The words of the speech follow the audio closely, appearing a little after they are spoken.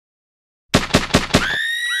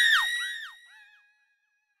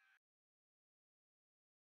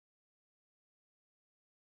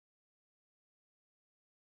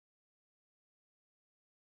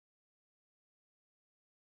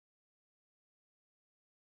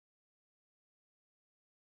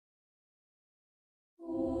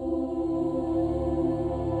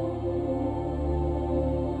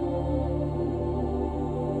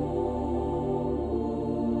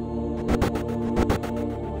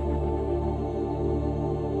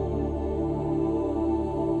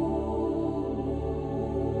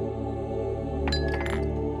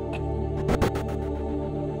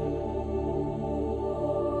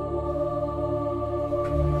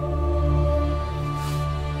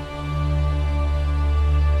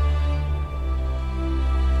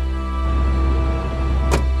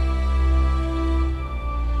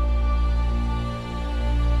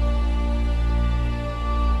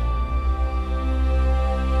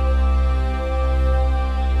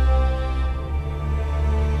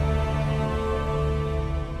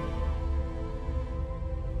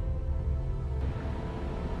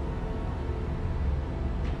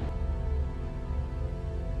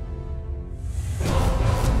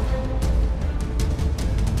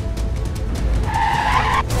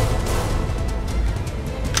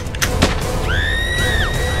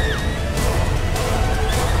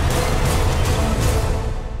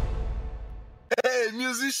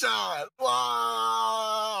Musician!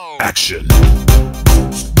 Wow! Action!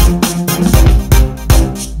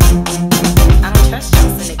 I don't trust y'all,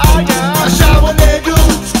 Syndik8. Oh yeah! Shower Nedu!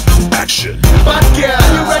 Action! Bad girl!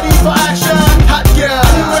 Are you ready for action? Hot girl!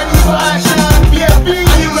 Are you ready for action? BFB!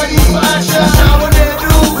 Are you ready for action? Shower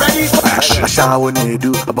Nedu! Ready for action! Shower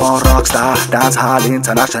Nedu, a born rock star, dance hall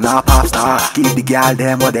international pop star. Give the girl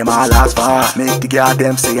them what them all ask for. Make the girl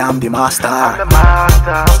them say I'm the master. I'm the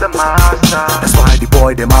master, I'm the master. That's why the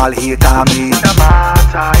boy them all hate on me. In the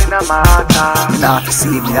matter. You not to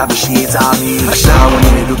see me have the shades on me. I shower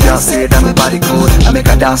Nedu, girl say that my body good. I make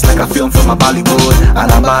her dance like a film from a Bollywood,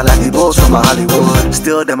 and I'm bad like the boss from a Hollywood.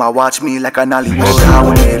 Still them a watch me like a Nollywood. I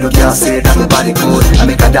shower Nedu, girl say that my body good. I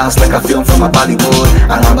make her dance like a film from a Bollywood,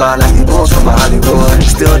 and I'm bad like the boss from a Hollywood.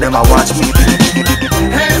 Still them a watch me.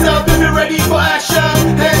 Hands up if you're ready for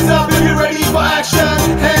action. Hands up if you're ready for action.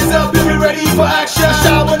 Hands up if you're ready for action.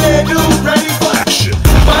 Shower Nedu, ready for action.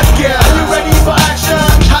 Bad girl, are you ready for action?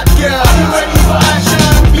 Hot girl, are you ready for action?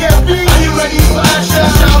 BFB, are you ready for action?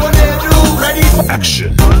 Shower Nedu, ready for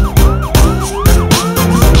action.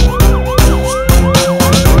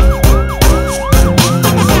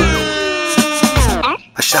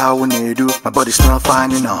 I shower Nedu, my body smell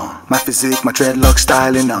fine, you know. My physique, my dreadlock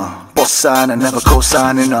style, you know. Boss sign, I never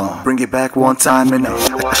co-sign, you know. Bring it back one time, you know.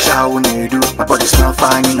 I shower Nedu, my body smell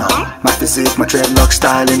fine, you know. My physique, my dreadlock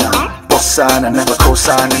style, you know. Boss sign, I never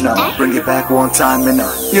co-sign, you know. Bring it back one time, you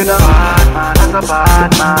know. You know. Bad man, that's a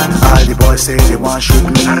bad man. All the boys say they want shoot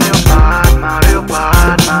me. A real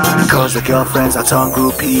bad man. Because the girlfriends are tongue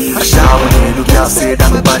groupie. I shower Nedu, girl say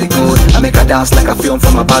that my body good. I make her dance like a film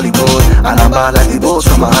from a Bollywood, and I'm bad like the boss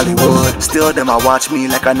from a Hollywood. Still them a watch me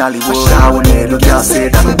like a Nollywood. I shower Nedu, girl say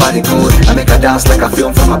that my body good. I make her dance like a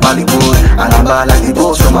film from a Bollywood, and I'm bad like the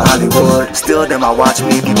boss from a Hollywood. Still them a watch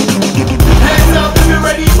me. Hands up if you're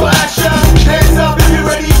ready for action. Hands up if you're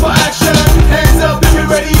ready for action. Hands up if you're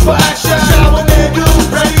ready for action. Shower Nedu,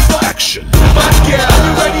 ready for action. Bad girl, are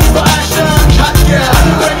you ready for action? Hot girl, are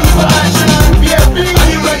you ready for action? BFB, are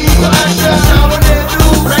you ready for action? Shower Nedu,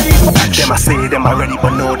 ready for action. Them I say them already,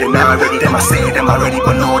 but no they're not ready. Them I say them already,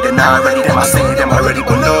 but no they're not ready. Them I say them already,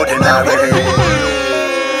 but no they're not ready.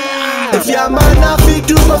 If your man not fit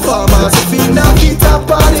do performance, if he not fit a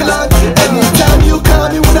party land, anytime you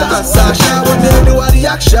call me with a answer, shower Nedu a the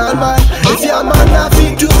action man. If your man not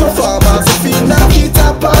fit do performance, if he not fit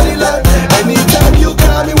a party land, anytime you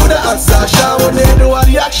call me with a answer, shower Nedu a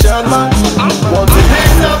the action man.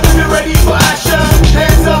 Hands up if you're ready for action.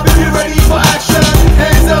 Hands up if you're ready for action.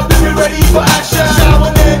 Hands up if you're ready for action.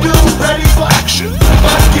 Shower Nedu, ready for action.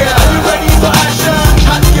 Bad girl, are you ready for action?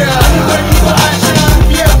 Hot girl, are you ready for action?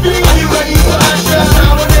 BFB, are you ready for action?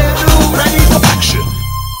 Shower Nedu, ready for action.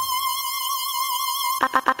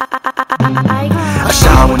 I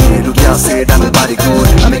shower Nedu, girl say that my body good.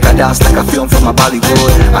 I make her dance like a film from a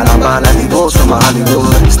Bollywood, and I'm bad like the boss from a Hollywood.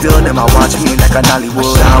 Still them a watch me like a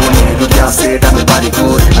Nollywood. I shower Nedu, girl say that my body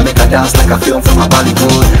good. I make her dance like a film from a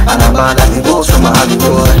Bollywood, and I'm bad like the boss from a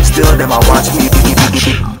Hollywood. Still them a watch me.